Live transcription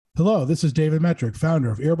Hello, this is David Metrick,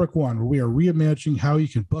 founder of Airbook One, where we are reimagining how you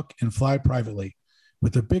can book and fly privately.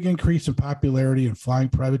 With the big increase in popularity in flying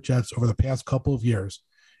private jets over the past couple of years,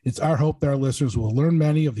 it's our hope that our listeners will learn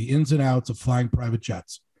many of the ins and outs of flying private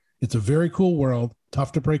jets. It's a very cool world,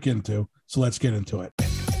 tough to break into, so let's get into it.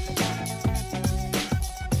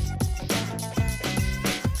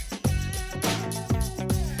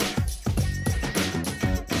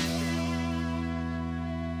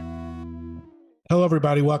 Hello,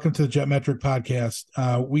 everybody. Welcome to the Jet Metric podcast.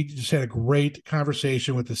 We just had a great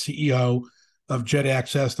conversation with the CEO of Jet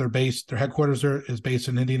Access. Their headquarters is based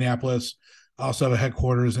in Indianapolis. Also have a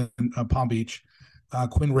headquarters in Palm Beach.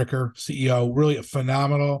 Quinn Ricker, CEO, really a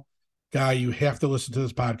phenomenal guy. You have to listen to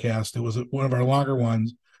this podcast. It was one of our longer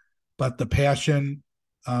ones, but the passion,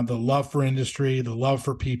 the love for industry, the love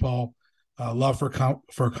for people, love for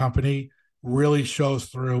a company really shows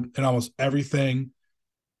through in almost everything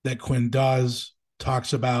that Quinn does,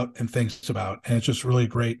 talks about, and thinks about. And it's just really a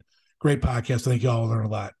great podcast. I think you all will learn a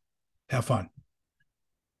lot. Have fun.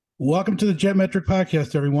 Welcome to the Jet Metric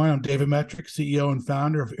podcast, everyone. I'm David Metrick, CEO and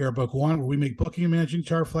founder of Airbook One, where we make booking and managing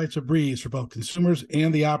charter flights a breeze for both consumers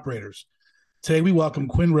and the operators. Today, we welcome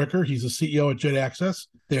Quinn Ricker. He's the CEO at Jet Access.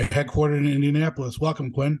 They're headquartered in Indianapolis.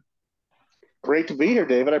 Welcome, Quinn. Great to be here,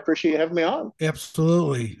 David. I appreciate you having me on.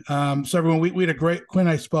 Absolutely. So everyone, we had a great, Quinn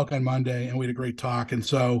and I spoke on Monday and we had a great talk. And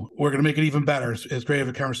so we're going to make it even better. As great of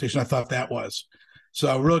a conversation I thought that was.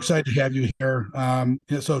 So real excited to have you here.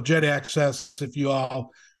 So Jet Access, if you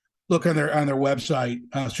all look on their website,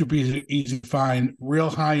 super easy to find,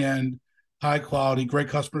 real high-end, high quality, great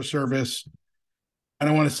customer service. I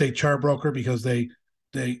don't want to say chart broker because they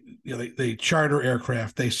charter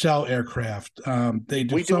aircraft, they sell aircraft, they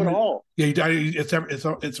do. We do it all. Yeah,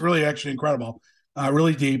 it's really actually incredible,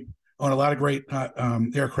 really deep on a lot of great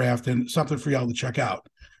aircraft, and something for y'all to check out.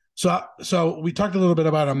 So we talked a little bit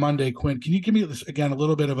about on Monday. Quinn, can you give me this again a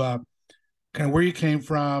little bit of a kind of where you came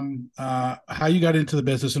from, how you got into the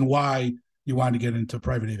business, and why you wanted to get into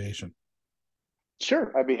private aviation?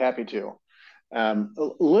 Sure, I'd be happy to. A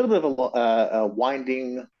little bit of a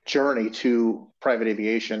winding journey to private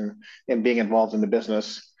aviation and being involved in the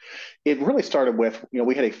business. It really started with,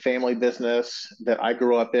 we had a family business that I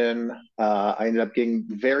grew up in. I ended up getting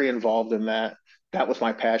very involved in that. That was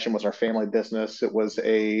my passion, was our family business. It was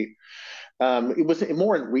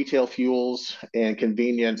more in retail fuels and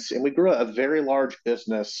convenience. And we grew a very large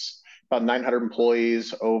business, about 900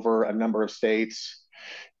 employees over a number of states.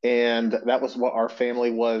 And that was what our family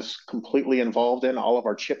was completely involved in. All of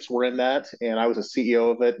our chips were in that. And I was a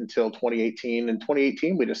CEO of it until 2018. In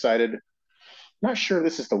 2018, we decided, not sure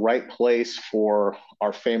this is the right place for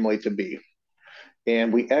our family to be.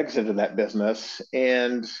 And we exited that business.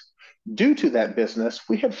 And due to that business,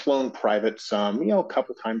 we had flown private some, a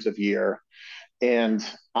couple times a year. And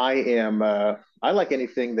I like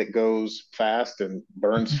anything that goes fast and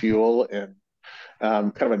burns fuel, and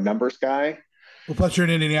kind of a numbers guy. Well, plus you're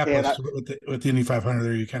in Indianapolis with the Indy 500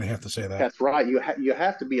 there, you kind of have to say that. That's right. You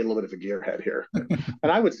have to be a little bit of a gearhead here.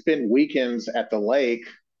 And I would spend weekends at the lake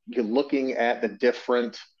looking at the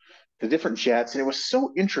different jets. And it was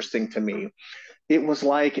so interesting to me. It was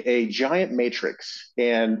like a giant matrix,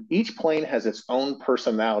 and each plane has its own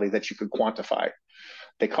personality that you could quantify.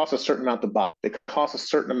 They cost a certain amount to buy. They cost a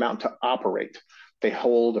certain amount to operate. They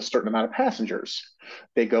hold a certain amount of passengers.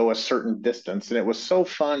 They go a certain distance. And it was so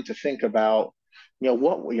fun to think about,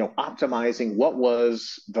 optimizing what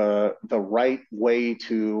was the right way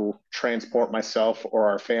to transport myself or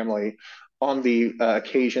our family on the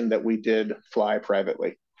occasion that we did fly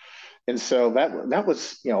privately. And so that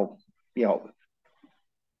was,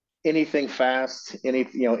 anything fast,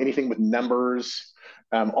 anything with numbers,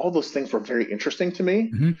 all those things were very interesting to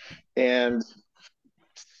me. Mm-hmm. And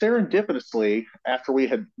serendipitously,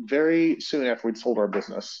 very soon after we'd sold our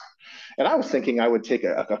business, and I was thinking I would take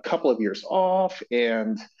a couple of years off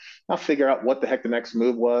and I'll figure out what the heck the next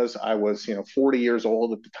move was. I was, 40 years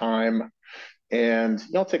old at the time, and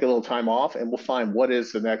I'll take a little time off and we'll find what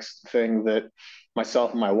is the next thing that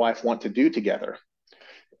myself and my wife want to do together.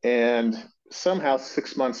 And somehow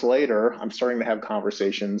 6 months later, I'm starting to have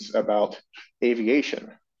conversations about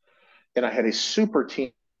aviation. And I had a super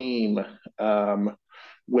team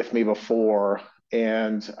with me before.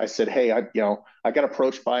 And I said, hey, I got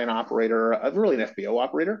approached by an operator, really an FBO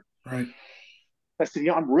operator. Right. I said,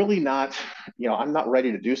 I'm really not, I'm not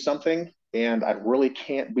ready to do something. And I really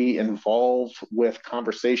can't be involved with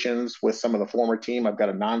conversations with some of the former team. I've got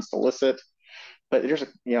a non-solicit. But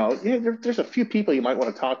there's a few people you might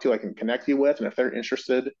want to talk to. I can connect you with, and if they're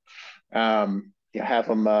interested, have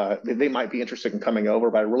them. They might be interested in coming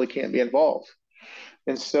over, but I really can't be involved.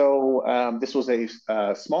 And so this was a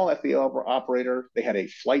small FBO operator. They had a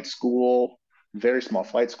flight school, very small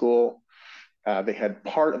flight school. They had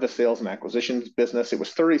part of the sales and acquisitions business. It was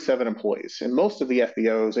 37 employees. And most of the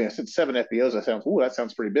FBOs, and I said seven FBOs, that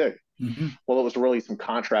sounds pretty big. Mm-hmm. Well, it was really some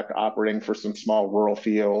contract operating for some small rural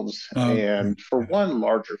fields Okay. and for Yeah. one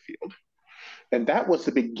larger field. And that was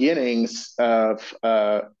the beginnings of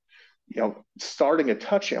starting a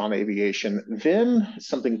touch on aviation. Then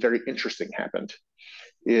something very interesting happened.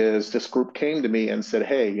 Is this group came to me and said,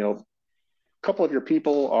 "Hey, a couple of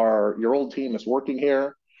your old team is working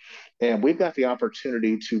here, and we've got the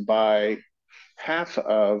opportunity to buy half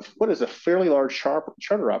of what is a fairly large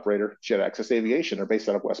charter operator, Jet Access Aviation. They're based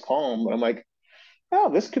out of West Palm." And I'm like,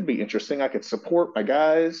 "Oh, this could be interesting. I could support my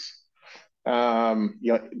guys."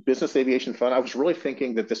 Business aviation fund. I was really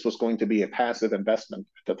thinking that this was going to be a passive investment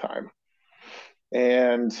at the time,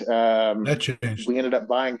 and That changed. we ended up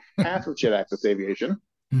buying half of Jet Access Aviation.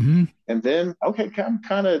 Mm-hmm. And then, okay, I'm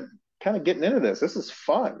kind of getting into this. This is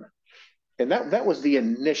fun. And that was the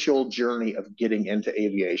initial journey of getting into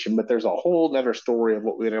aviation. But there's a whole other story of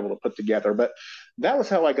what we were able to put together. But that was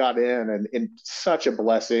how I got in such a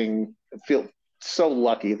blessing. I feel so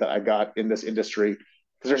lucky that I got in this industry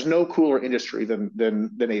because there's no cooler industry than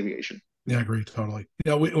aviation. Yeah, I agree totally.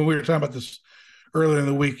 When we were talking about this earlier in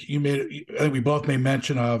the week, I think we both made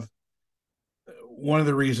mention of one of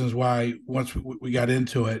the reasons why once we got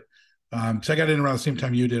into it, because I got in around the same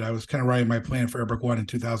time you did. I was kind of writing my plan for Airbrook One in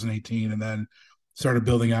 2018, and then started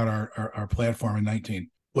building out our platform in 19.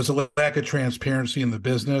 Was a lack of transparency in the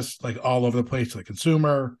business, like all over the place, to the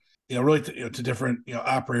consumer, really to different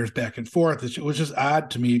operators back and forth. It was just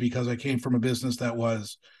odd to me because I came from a business that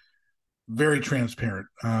was very transparent.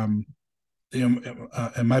 In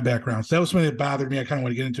my background. So that was something that bothered me. I kind of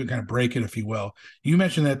want to get into and kind of break it, if you will. You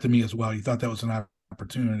mentioned that to me as well. You thought that was an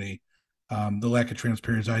opportunity. The lack of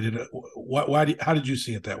transparency. I did. How did you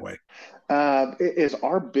see it that way? Is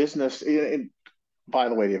our business, by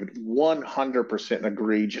the way, David, 100%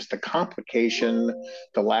 agree. Just the complication,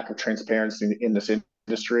 the lack of transparency in this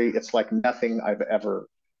industry, it's like nothing I've ever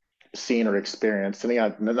seen or experienced. And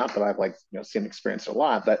not that I've seen and experienced a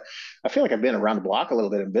lot, but I feel like I've been around the block a little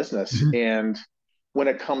bit in business. Mm-hmm. And when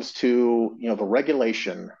it comes to the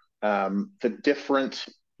regulation, the different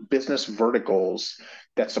business verticals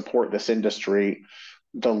that support this industry,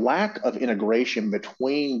 the lack of integration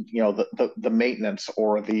between the maintenance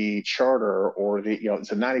or the charter or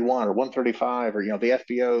it's a 91 or 135 or the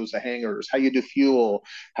FBOs, the hangars, how you do fuel,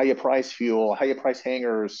 how you price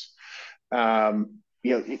hangars,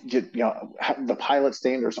 the pilot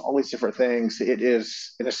standards, all these different things. It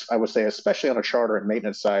is, I would say, especially on a charter and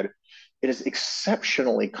maintenance side, it is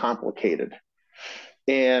exceptionally complicated.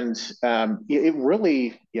 And it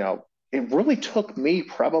really took me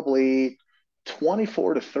probably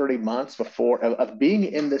 24 to 30 months of being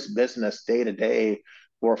in this business day to day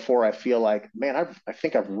before I feel like, man, I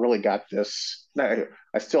think I've really got this. Now,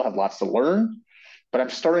 I still have lots to learn, but I'm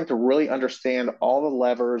starting to really understand all the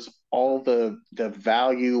levers, all the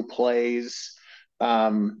value plays,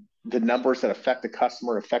 the numbers that affect the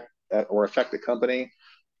customer, affect the company.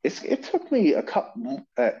 It took me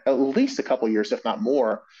at least a couple of years, if not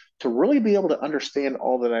more, to really be able to understand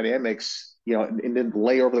all the dynamics, and then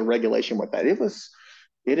lay over the regulation with that.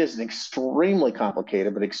 It is an extremely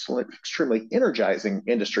complicated but extremely energizing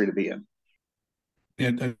industry to be in.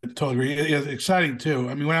 Yeah, I totally agree. It's exciting too.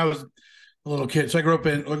 I mean, when I was a little kid, so I grew up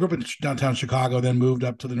in downtown Chicago, then moved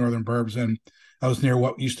up to the northern burbs, and I was near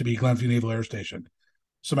what used to be Glenview Naval Air Station.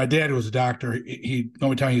 So my dad was a doctor. The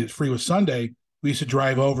only time he was free was Sunday. We used to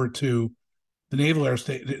drive over to the Naval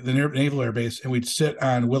Air Base, and we'd sit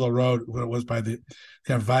on Willow Road, what it was by the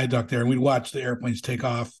kind of viaduct there, and we'd watch the airplanes take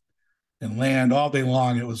off and land all day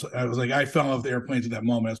long. I was like, I fell in love with the airplanes at that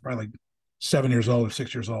moment. I was probably like 7 years old or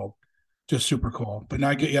 6 years old. Just super cool. But now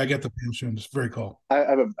I get the passion. It's very cool. I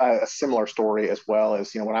have a similar story as well.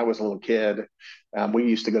 As when I was a little kid, we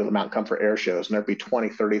used to go to the Mount Comfort air shows, and there'd be 20,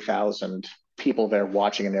 30,000 people there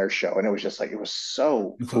watching an air show. And it was just like, it was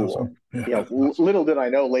so It's cool. awesome. Yeah, it's awesome. Little did I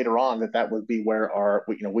know later on that would be where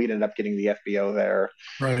we'd end up getting the FBO there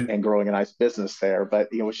Right. and growing a nice business there. But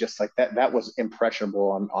it was just like that was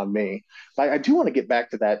impressionable on me. But I do want to get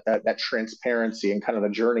back to that transparency and kind of the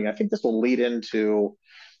journey. I think this will lead into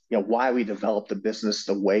why we developed the business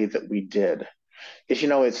the way that we did. Is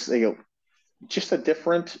it's just the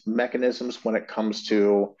different mechanisms when it comes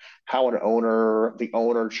to how the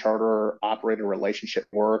owner charter operator relationship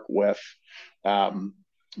work with,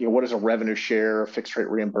 what is a revenue share, fixed rate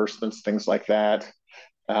reimbursements, things like that.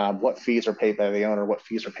 What fees are paid by the owner, what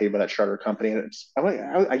fees are paid by that charter company. And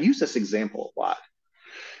I use this example a lot.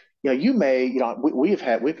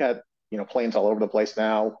 we've got, planes all over the place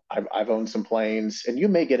now. I've owned some planes, and you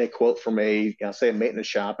may get a quote from say a maintenance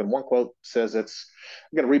shop, and one quote says I'm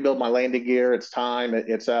going to rebuild my landing gear. It's time.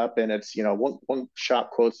 It's up, and it's, one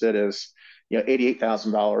shop quotes it as,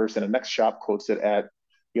 $88,000, and the next shop quotes it at,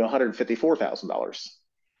 $154,000.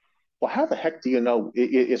 Well, how the heck do you know?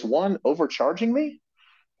 Is one overcharging me,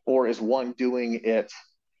 or is one doing it,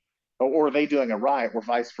 or are they doing it right, or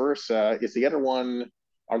vice versa? Is the other one,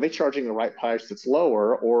 are they charging the right price that's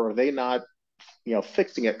lower, or are they not,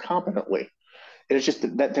 fixing it competently? And it's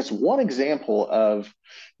just that's one example of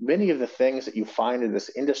many of the things that you find in this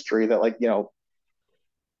industry that, like,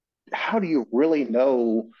 how do you really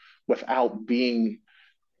know without being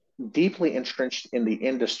deeply entrenched in the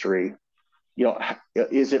industry?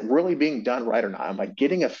 Is it really being done right or not? Am I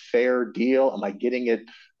getting a fair deal? Am I getting it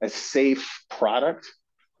a safe product?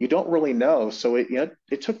 You don't really know. So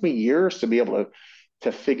it took me years to be able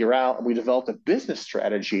to figure out. And we developed a business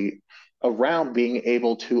strategy around being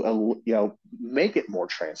able to make it more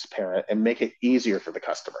transparent and make it easier for the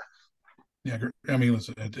customer. Yeah, I mean,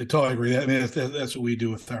 listen, I totally agree. I mean, that's what we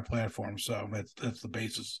do with our platform. So that's the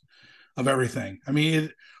basis of everything. I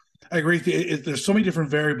mean, I agree with you. There's so many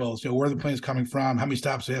different variables. Where the plane's coming from, how many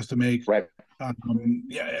stops it has to make. Right.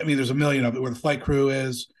 Yeah, I mean, there's a million of it. Where the flight crew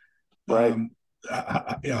is. Right.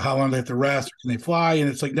 How long they have to rest, or can they fly? And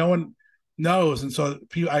it's like no one knows. And so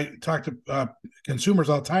I talk to consumers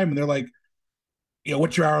all the time, and they're like,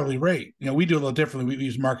 what's your hourly rate? We do a little differently. We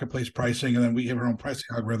use marketplace pricing, and then we have our own pricing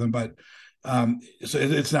algorithm. But so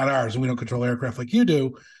it's not ours, and we don't control aircraft like you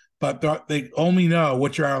do. But they only know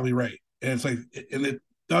what's your hourly rate, and it's like, and it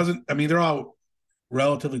doesn't. I mean, they're all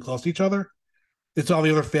relatively close to each other. It's all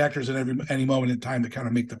the other factors in any moment in time that kind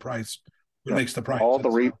of make the price. It makes the price. All the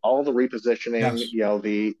repositioning.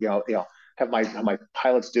 Yes. Have my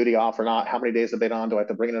pilot's duty off or not? How many days have they been on? Do I have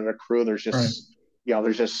to bring in another crew? There's just Right.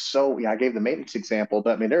 there's just so I gave the maintenance example,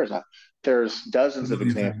 but I mean there's dozens of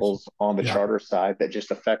examples on the Yeah. charter side that just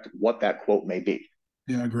affect what that quote may be.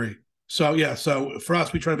 Yeah, I agree. So for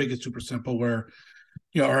us, we try to make it super simple where,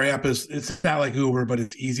 our app it's not like Uber, but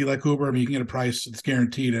it's easy like Uber. I mean, you can get a price that's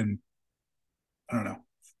guaranteed in, I don't know,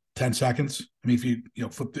 10 seconds. I mean,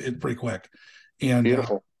 if flip it pretty quick. And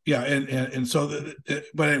Beautiful. Yeah. And so,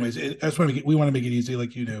 but anyways, we want to make it easy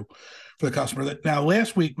like you do for the customer. Now,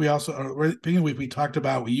 last week, beginning of the week, we talked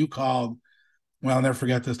about what you called, well, I'll never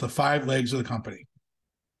forget this, the 5 legs of the company.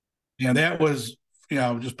 That was,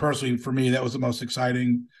 just personally for me, that was the most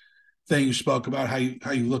exciting thing you spoke about, how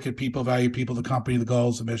you look at people, value people, the company, the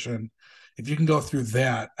goals, the mission. If you can go through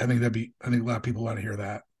that, I think a lot of people want to hear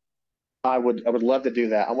that. I would love to do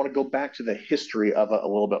that. I want to go back to the history of it a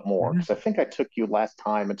little bit more, because I think I took you last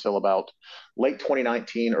time until about late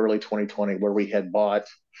 2019, early 2020, where we had bought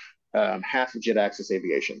half of Jet Access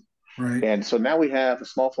Aviation. Right. And so now we have a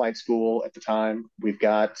small flight school at the time. We've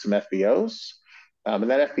got some FBOs. And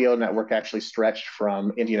that FBO network actually stretched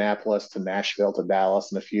from Indianapolis to Nashville to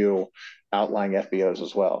Dallas and a few outlying FBOs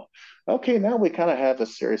as well. Okay, now we kind of have a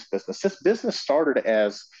serious business. This business started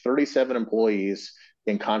as 37 employees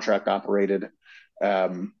in contract operated.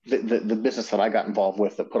 The business that I got involved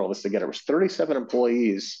with that put all this together was 37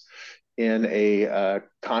 employees in a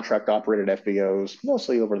contract operated FBOs,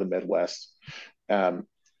 mostly over the Midwest.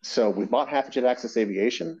 So we bought half of Jet Access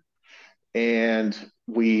Aviation, and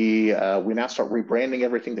we now start rebranding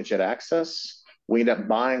everything to Jet Access. We end up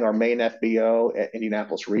buying our main FBO at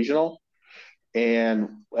Indianapolis Regional, and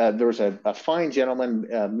there was a fine gentleman,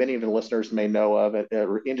 many of the listeners may know of it,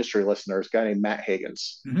 industry listeners, a guy named Matt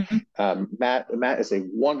Higgins. Mm-hmm. Matt is a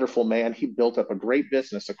wonderful man. He built up a great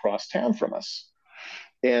business across town from us.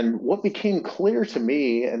 And what became clear to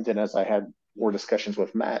me, and then as I had more discussions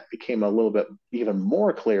with Matt, became a little bit even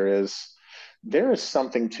more clear, is there is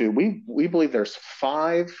something to, we believe there's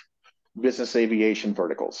 5 business aviation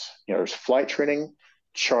verticals. There's flight training,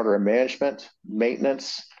 charter and management,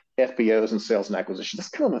 maintenance, FBOs, and sales and acquisition. That's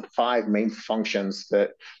kind of the 5 main functions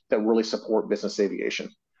that really support business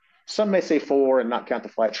aviation. Some may say 4 and not count the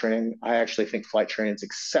flight training. I actually think flight training is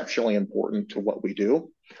exceptionally important to what we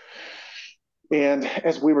do. And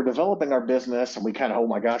as we were developing our business, and we kind of, oh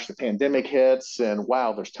my gosh, the pandemic hits, and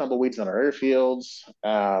wow, there's tumbleweeds on our airfields.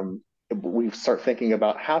 We start thinking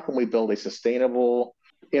about how can we build a sustainable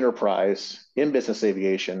enterprise in business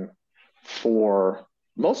aviation for,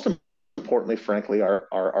 most importantly, frankly,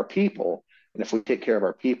 our people. And if we take care of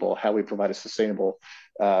our people, how we provide a sustainable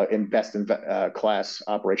and best in class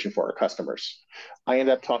operation for our customers. I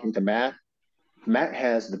ended up talking to Matt. Matt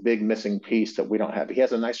has the big missing piece that we don't have. He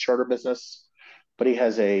has a nice charter business, but he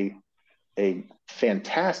has a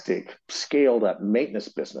fantastic scaled up maintenance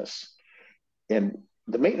business. And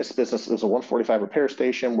the maintenance business is a 145 repair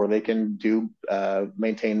station where they can do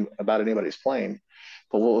maintain about anybody's plane.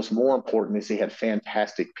 But what was more important is he had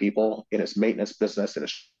fantastic people in his maintenance business, in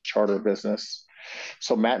his charter business.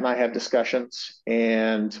 So Matt and I have discussions,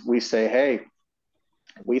 and we say, hey,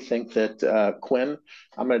 we think that Quinn,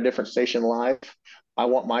 I'm at a different station live. I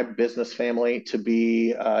want my business family to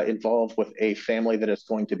be involved with a family that is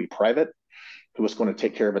going to be private, who is going to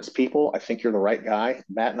take care of its people. I think you're the right guy.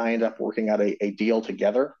 Matt and I end up working out a deal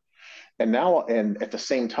together. And now, and at the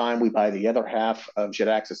same time, we buy the other half of Jet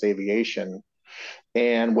Access Aviation.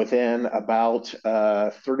 And within about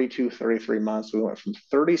 32, 33 months, we went from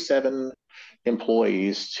 37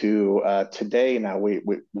 employees to today. Now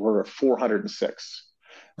we're 406.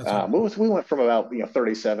 We went from about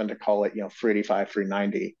 37 to call it 385,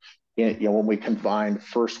 390. When we combined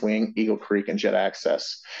First Wing, Eagle Creek, and Jet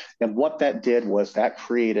Access, and what that did was that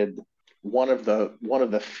created one of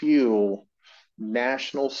the few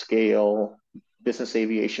national scale business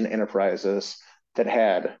aviation enterprises that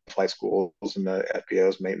had flight schools and the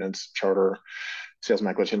FBOs, maintenance, charter, sales and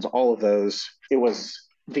acquisitions, all of those. It was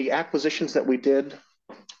the acquisitions that we did.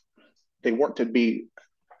 They weren't to be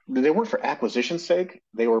they weren't for acquisition's sake.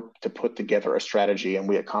 They were to put together a strategy, and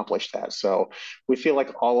we accomplished that. So we feel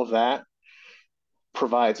like all of that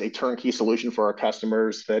provides a turnkey solution for our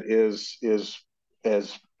customers that is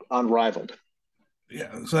unrivaled.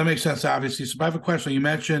 Yeah, so that makes sense, obviously. So I have a question. You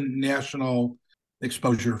mentioned national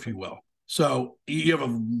exposure, if you will. So you have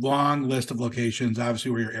a long list of locations,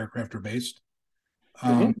 obviously, where your aircraft are based.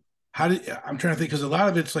 Mm-hmm. I'm trying to think, because a lot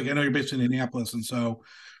of it's like, I know you're based in Indianapolis, and so,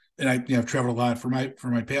 and I've traveled a lot for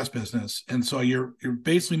my past business, and so you're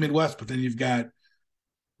basically Midwest, but then you've got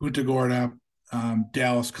Punta Gorda,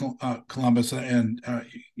 Dallas, Columbus, and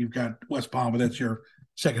you've got West Palm, but that's your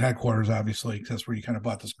second headquarters, obviously, because that's where you kind of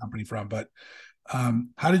bought this company from. But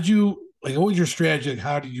how did you, like, what was your strategy? Like,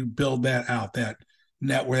 how did you build that out, that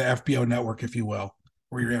where the FBO network, if you will,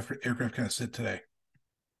 where your aircraft kind of sit today?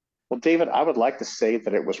 Well, David, I would like to say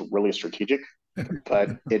that it was really strategic,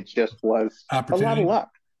 but it just was a lot of Opportunity. luck.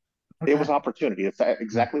 It Okay. was opportunity. It's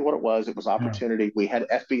exactly what it was. It was Yeah. opportunity. We had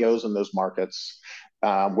FBOs in those markets.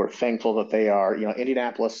 We're thankful that they are,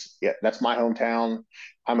 Indianapolis. Yeah, that's my hometown.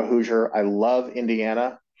 I'm a Hoosier. I love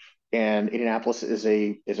Indiana, and Indianapolis is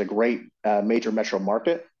a great major metro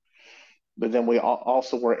market. But then we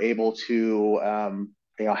also were able to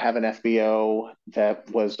have an FBO that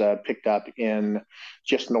was picked up in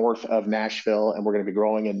just north of Nashville, and we're going to be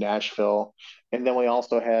growing in Nashville. And then we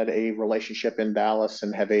also had a relationship in Dallas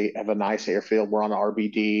and have a nice airfield. We're on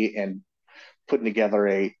RBD and putting together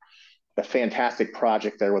a fantastic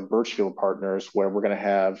project there with Birchfield Partners, where we're going to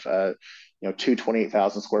have two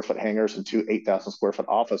 28,000 square foot hangars and two 8,000 square foot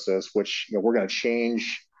offices, which we're going to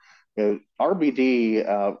change.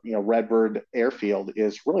 RBD, Redbird Airfield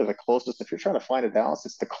is really the closest. If you're trying to fly to Dallas,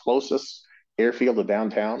 it's the closest airfield to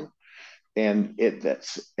downtown, and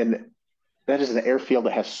that is an airfield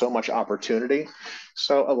that has so much opportunity.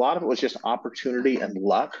 So a lot of it was just opportunity and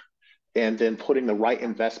luck, and then putting the right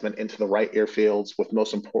investment into the right airfields with,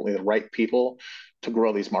 most importantly, the right people to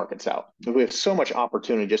grow these markets out. We have so much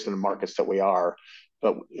opportunity just in the markets that we are,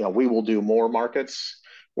 but we will do more markets.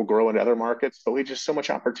 We'll grow into other markets, but we just so much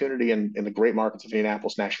opportunity in the great markets of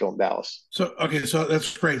Indianapolis, Nashville, and Dallas. So okay, so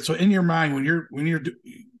that's great. So in your mind, when you're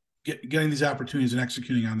getting these opportunities and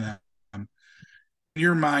executing on that, in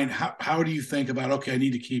your mind, how do you think about, okay, I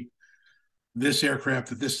need to keep this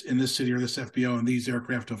aircraft in this city, or this FBO and these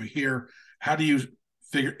aircraft over here? How do you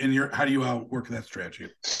how do you outwork that strategy?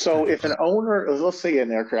 So if an owner, let's say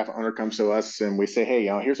an aircraft owner comes to us and we say, hey,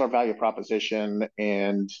 here's our value proposition,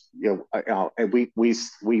 and and we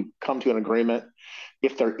come to an agreement.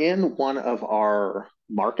 If they're in one of our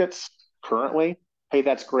markets currently, hey,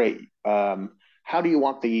 that's great. How do you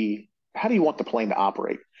want the plane to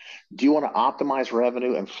operate? Do you want to optimize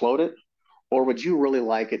revenue and float it? Or would you really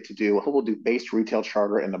like it to do, we'll do based retail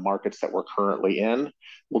charter in the markets that we're currently in.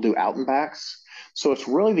 We'll do out and backs. So it's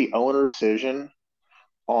really the owner's decision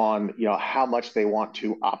on, how much they want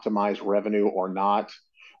to optimize revenue or not,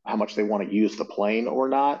 how much they want to use the plane or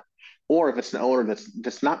not. Or if it's an owner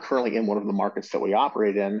that's not currently in one of the markets that we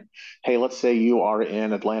operate in, hey, let's say you are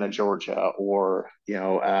in Atlanta, Georgia, or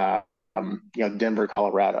Denver,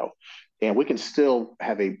 Colorado, and we can still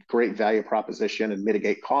have a great value proposition and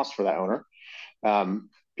mitigate costs for that owner.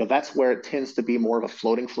 That's where it tends to be more of a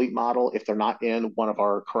floating fleet model if they're not in one of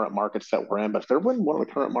our current markets that we're in. But if they're in one of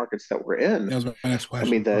the current markets that we're in, that was my next question.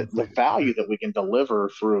 I mean, the value that we can deliver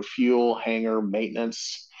through fuel, hangar,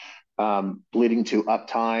 maintenance, leading to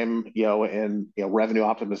uptime, and revenue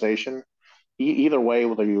optimization. Either way,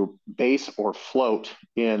 whether you base or float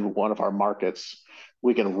in one of our markets,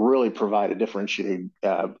 we can really provide a differentiated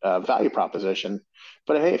value proposition.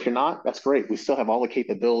 But hey, if you're not, that's great. We still have all the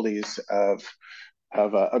capabilities of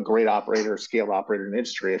a great operator, scaled operator in the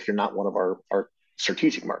industry if you're not one of our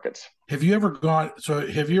strategic markets. Have you ever gone? So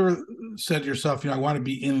have you ever said to yourself, I want to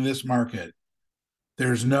be in this market?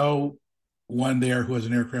 There's no one there who has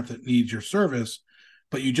an aircraft that needs your service,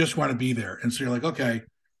 but you just want to be there. And so you're like, okay,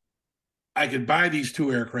 I could buy these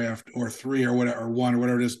 2 aircraft or 3 or whatever, or 1 or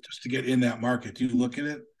whatever it is, just to get in that market. Do you look at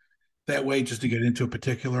it that way, just to get into a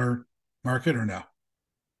particular market, or no?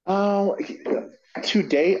 Uh, to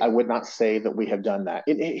date, I would not say that we have done that.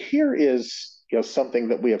 Here is something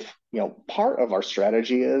that we have. Part of our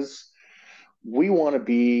strategy is we want to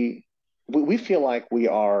be. We feel like we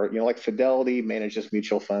are, like Fidelity manages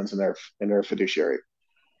mutual funds in their fiduciary.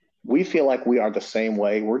 We feel like we are the same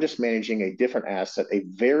way. We're just managing a different asset, a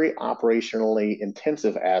very operationally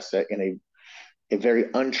intensive asset in a very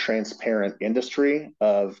untransparent industry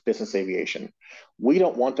of business aviation. We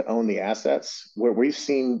don't want to own the assets. Where we've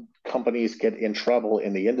seen companies get in trouble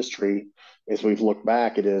in the industry, as we've looked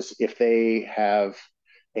back, it is if they have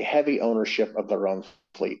a heavy ownership of their own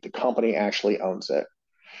fleet, the company actually owns it.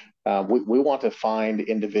 We want to find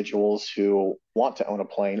individuals who want to own a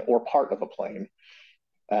plane or part of a plane,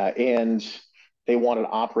 and they want it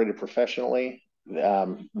operated professionally.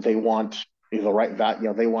 They want the right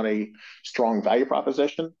value. They want a strong value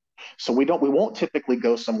proposition. So we won't typically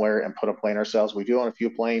go somewhere and put a plane ourselves. We do own a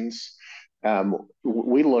few planes.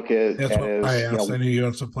 We look at That's what I as asked. I knew you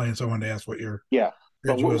own some planes. So I wanted to ask what your yeah,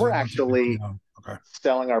 but strategy was. we're I want to, actually okay.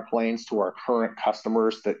 selling our planes to our current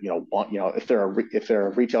customers that want if they're a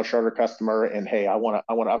retail charter customer and hey, I want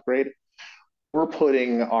to upgrade. We're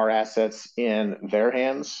putting our assets in their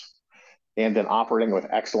hands and then operating with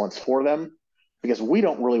excellence for them because we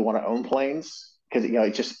don't really want to own planes because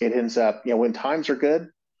it ends up when times are good,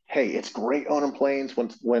 hey, it's great owning planes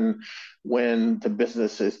when the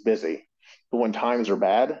business is busy, but when times are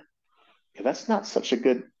bad, that's not such a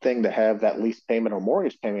good thing to have that lease payment or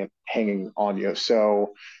mortgage payment hanging on you.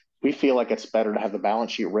 So we feel like it's better to have the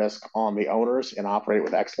balance sheet risk on the owners and operate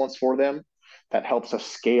with excellence for them. That helps us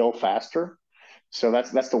scale faster. So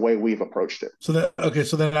that's the way we've approached it. So that okay.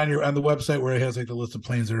 So then on the website where it has like the list of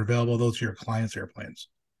planes that are available, those are your clients' airplanes.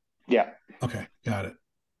 Yeah. Okay, got it.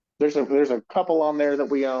 There's a couple on there that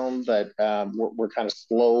we own that we're kind of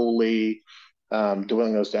slowly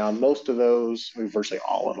dwindling those down. Most of those, virtually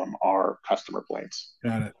all of them, are customer planes.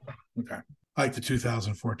 Got it. Okay. I like the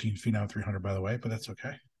 2014 Phenom 300, by the way, but that's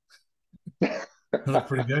okay. They look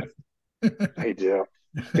pretty good. They do.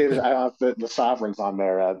 I have the Sovereigns on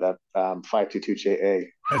there, that 522JA.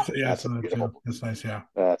 Yeah, That's so a that too. beautiful, That's nice. Yeah.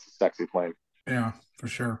 that's a sexy plane. Yeah, for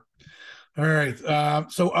sure. All right.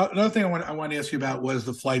 So another thing I want to ask you about was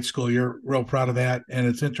the flight school. You're real proud of that, and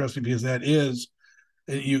it's interesting because that is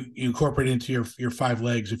you incorporate into your 5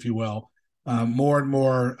 legs, if you will. More and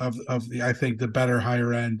more of the I think the better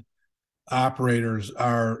higher end operators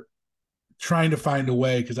are trying to find a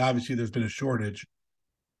way because obviously there's been a shortage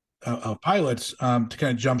of pilots to kind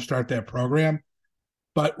of jumpstart that program.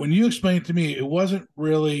 But when you explained it to me, it wasn't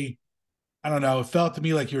really. I don't know. It felt to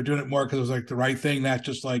me like you were doing it more because it was like the right thing, not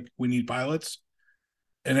just like we need pilots.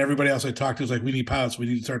 And everybody else I talked to was like, we need pilots. We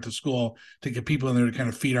need to start the school to get people in there to kind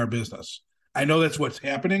of feed our business. I know that's what's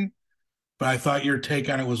happening, but I thought your take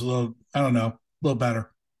on it was a little, I don't know, a little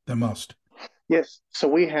better than most. Yes. So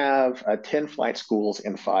we have 10 flight schools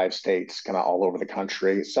in 5 states, kind of all over the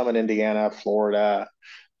country, some in Indiana, Florida,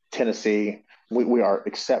 Tennessee. We are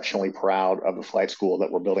exceptionally proud of the flight school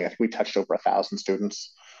that we're building. I think we touched over 1,000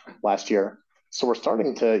 students last year. So we're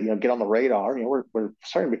starting to get on the radar. We're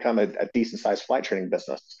starting to become a decent sized flight training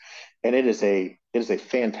business, and it is a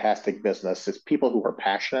fantastic business. It's people who are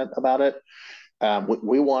passionate about it.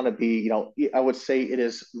 We want to be, I would say it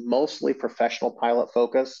is mostly professional pilot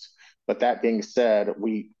focused. But that being said,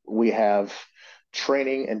 we have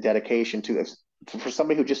training and dedication to this. For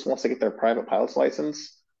somebody who just wants to get their private pilot's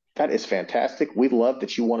license, that is fantastic. We love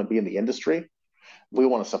that you want to be in the industry. We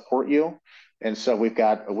want to support you. And so we've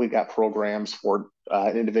got programs for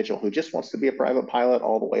an individual who just wants to be a private pilot,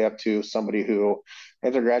 all the way up to somebody who,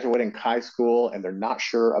 if they're graduating high school and they're not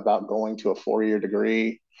sure about going to a 4-year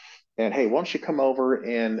degree, and hey, why don't you come over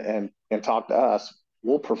and talk to us?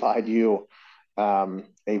 We'll provide you a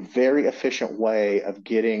very efficient way of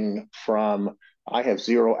getting from I have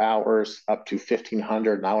 0 hours up to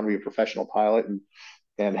 1,500, and I want to be a professional pilot,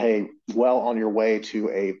 and hey, well on your way to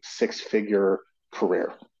a 6-figure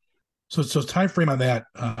career. So time frame on that.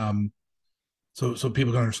 So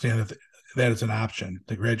people can understand that is an option.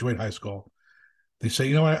 They graduate high school. They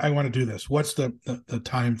say, I want to do this. What's the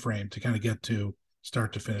time frame to kind of get to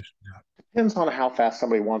start to finish? Depends on how fast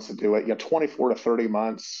somebody wants to do it. 24 to 30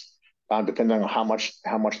 months, depending on how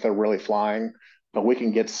much they're really flying. But we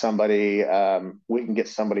can get somebody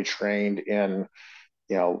trained in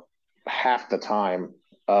you know half the time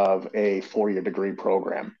of a 4-year degree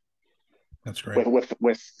program That's great.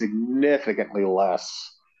 with significantly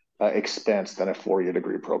less expense than a 4-year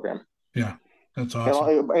degree program. Yeah, that's And,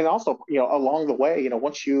 awesome. and also, along the way,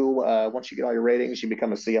 once you get all your ratings, you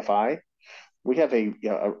become a CFI. We have a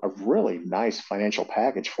really nice financial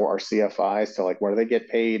package for our CFIs to, like, where they get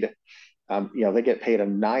paid. They get paid a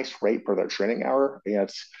nice rate per their training hour.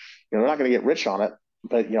 It's they're not going to get rich on it,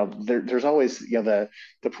 but there's always the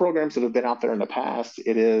programs that have been out there in the past.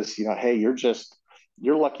 It is, hey,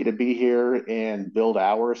 you're lucky to be here and build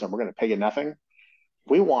hours, and we're going to pay you nothing.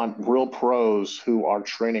 We want real pros who are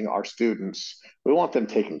training our students. We want them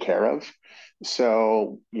taken care of.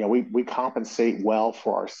 So, we compensate well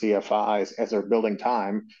for our CFIs as they're building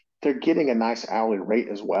time. They're getting a nice hourly rate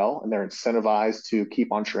as well, and they're incentivized to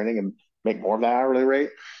keep on training and make more of that hourly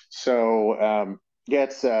rate. So, yeah,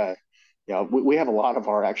 it's we have a lot of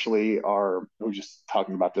we were just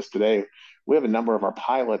talking about this today. We have a number of our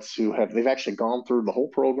pilots they've actually gone through the whole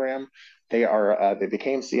program. They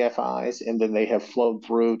became CFIs, and then they have flowed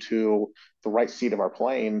through to the right seat of our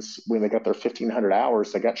planes when they got their 1,500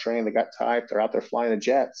 hours. They got trained, they got typed, they're out there flying the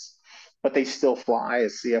jets, but they still fly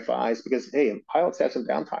as CFIs because, hey, pilots have some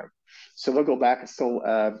downtime. So they'll go back and still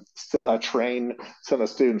train some of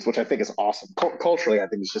the students, which I think is awesome. Culturally, I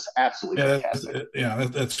think it's just absolutely fantastic.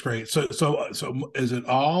 That's great. So is it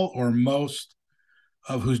all or most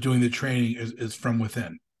of who's doing the training is from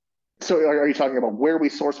within? So are you talking about where we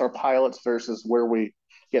source our pilots versus where we?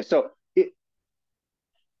 Yeah. So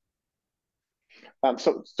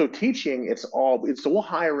teaching, so we'll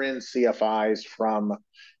hire in CFIs from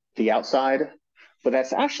the outside, but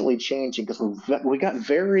that's actually changing because we got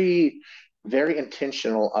very, very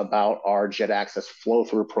intentional about our jet access flow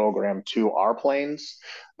through program to our planes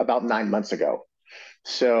about 9 months ago.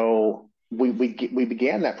 So we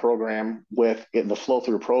began that program with in the flow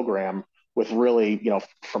through program with really,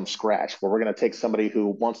 from scratch, where we're going to take somebody who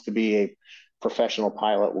wants to be a professional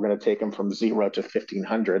pilot. We're going to take them from 0 to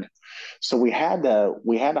 1,500. So we had to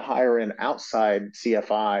hire in outside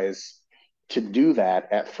CFIs to do that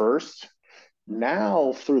at first.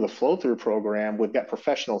 Now, through the flow through program, we've got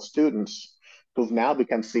professional students who've now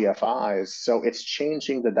become CFIs. So it's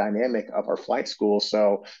changing the dynamic of our flight school.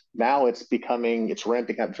 So now it's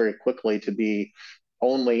ramping up very quickly to be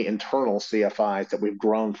only internal CFIs that we've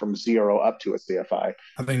grown from 0 up to a CFI.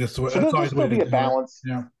 I think So that's there'll always the way still to be a do it. balance.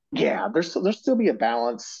 Yeah. Yeah, there's still be a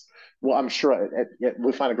balance. Well, I'm sure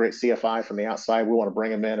we find a great CFI from the outside. We want to bring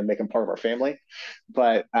them in and make them part of our family.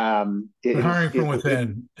 But But hiring from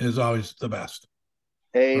within is always the best,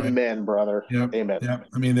 right? amen, brother. Yep. Amen. Yep.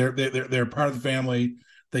 I mean, they're part of the family.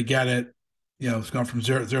 They get it. It's gone from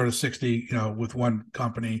zero to 60. With one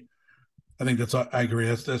company. I think I agree.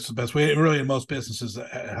 That's the best way. Really, in most businesses,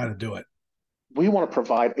 how to do it. We want to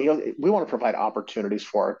provide opportunities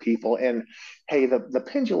for our people. And hey, the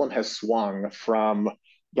pendulum has swung from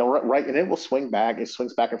right, and it will swing back. It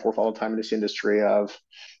swings back and forth all the time in this industry of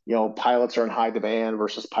pilots are in high demand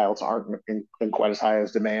versus pilots aren't in quite as high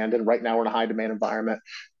as demand. And right now we're in a high demand environment.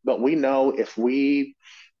 But we know if we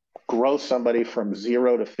grow somebody from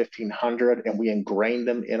 0 to 1,500 and we ingrain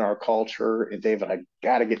them in our culture, and David, I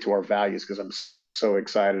got to get to our values because I'm so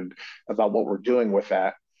excited about what we're doing with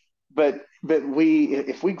that. But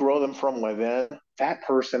if we grow them from within, that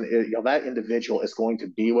person is, that individual is going to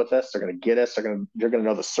be with us. They're going to get us. They're going to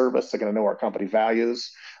know the service. They're going to know our company values.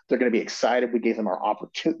 They're going to be excited. We gave them our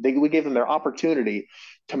opportunity. We gave them their opportunity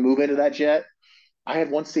to move into that jet. I had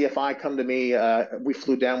one CFI come to me. We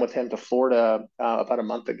flew down with him to Florida about a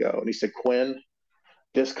month ago, and he said, "Quinn,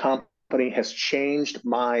 this company has changed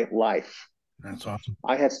my life. That's awesome.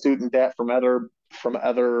 I had student debt from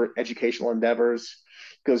other educational endeavors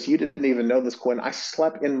because you didn't even know this, Quinn. I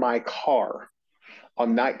slept in my car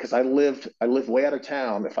on night because I lived way out of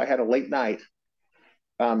town. If I had a late night,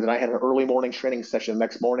 then I had an early morning training session the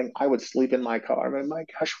next morning. I would sleep in my car. I mean, my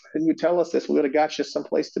gosh, why didn't you tell us this? We would have got you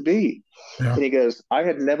someplace to be." Yeah. And he goes, "I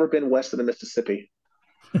had never been west of the Mississippi."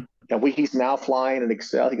 And he's now flying in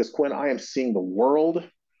Excel. He goes, "Quinn, I am seeing the world.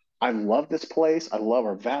 I love this place. I love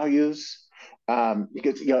our values."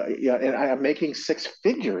 Because and I am making six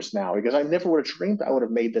figures now because I never would have dreamed I would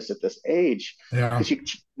have made this at this age. Yeah.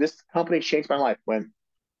 Because this company changed my life. When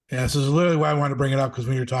Yeah. This is literally why I wanted to bring it up, because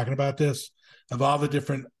when you're talking about this, of all the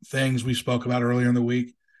different things we spoke about earlier in the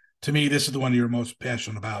week, to me, this is the one you're most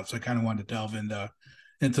passionate about. So I kind of wanted to delve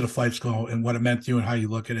into the flight school and what it meant to you and how you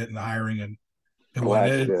look at it and the hiring and what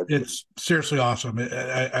glad you did. it's seriously awesome.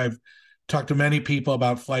 I've talked to many people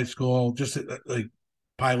about flight school, just like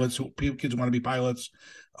pilots, kids want to be pilots,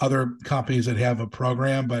 other companies that have a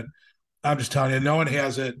program, but I'm just telling you, no one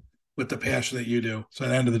has it with the passion that you do. So at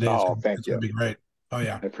the end of the day, Oh, it's thank going you. to be great. Oh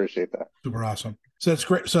yeah, I appreciate that. super awesome. So that's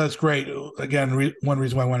great. So that's great. Again, one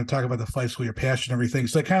reason why I want to talk about the flight school, your passion, and everything.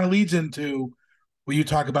 So it kind of leads into what you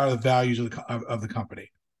talk about the values of the company.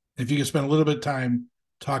 If you could spend a little bit of time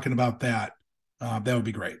talking about that, that would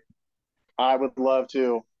be great. I would love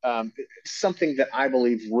to. It's something that I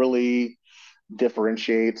believe really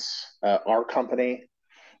differentiates our company.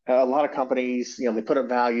 A lot of companies, they put up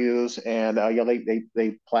values and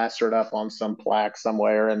they plaster it up on some plaque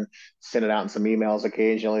somewhere and send it out in some emails.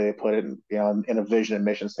 Occasionally, they put it in a vision and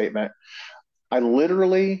mission statement. I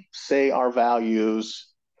literally say our values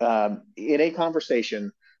in a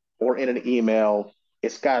conversation or in an email.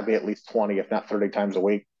 It's got to be at least 20, if not 30 times a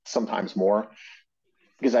week, sometimes more,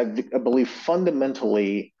 because I believe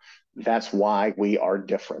fundamentally that's why we are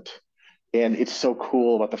different. And it's so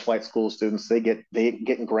cool about the flight school students. They get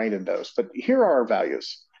ingrained in those. But here are our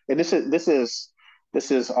values. And this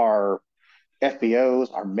is our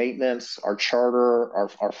FBOs, our maintenance, our charter,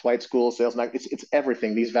 our flight school sales. It's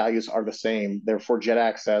everything. These values are the same. They're for Jet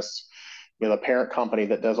Access, the parent company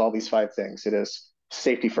that does all these five things. It is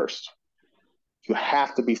safety first. You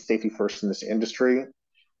have to be safety first in this industry.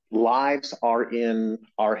 Lives are in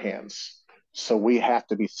our hands. So we have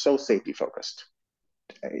to be so safety focused.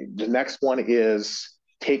 The next one is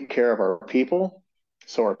take care of our people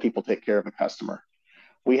so our people take care of the customer.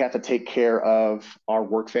 We have to take care of our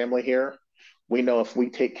work family here. We know if we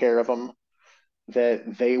take care of them,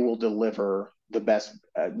 that they will deliver the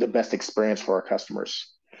best experience for our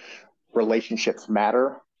customers. Relationships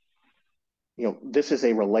matter. This is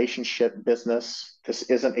a relationship business. This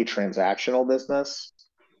isn't a transactional business.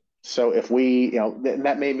 So if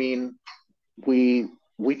that may mean we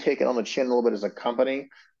we take it on the chin a little bit as a company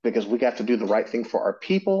because we got to do the right thing for our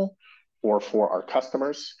people or for our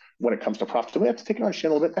customers when it comes to profit. So we have to take it on the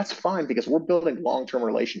chin a little bit. That's fine because we're building long-term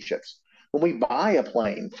relationships. When we buy a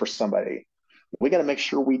plane for somebody, we got to make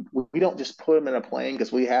sure we don't just put them in a plane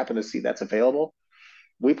because we happen to see that's available.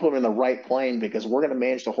 We put them in the right plane because we're going to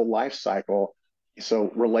manage the whole life cycle.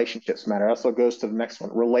 So relationships matter. That also goes to the next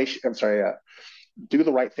one. Do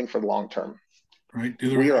the right thing for the long term. Right.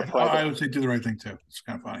 We are a private. I would say do the right thing too. It's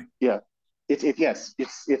kind of funny. Yeah, yes,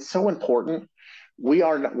 it's so important.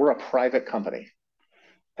 We're a private company,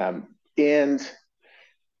 and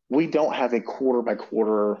we don't have a quarter by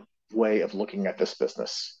quarter way of looking at this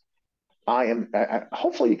business.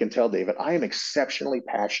 Hopefully you can tell, David, I am exceptionally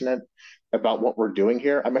passionate about what we're doing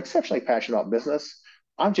here. I'm exceptionally passionate about business.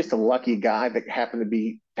 I'm just a lucky guy that happened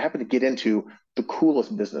to get into the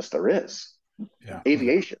coolest business there is, Yeah.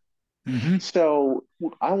 aviation. Mm-hmm. So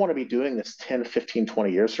I want to be doing this 10, 15,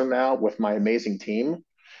 20 years from now with my amazing team.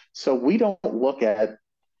 So we don't look at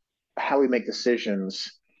how we make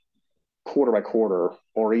decisions quarter by quarter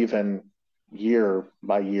or even year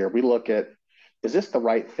by year. We look at, is this the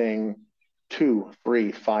right thing 2,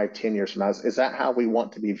 3, 5, 10 years from now? Is that how we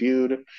want to be viewed?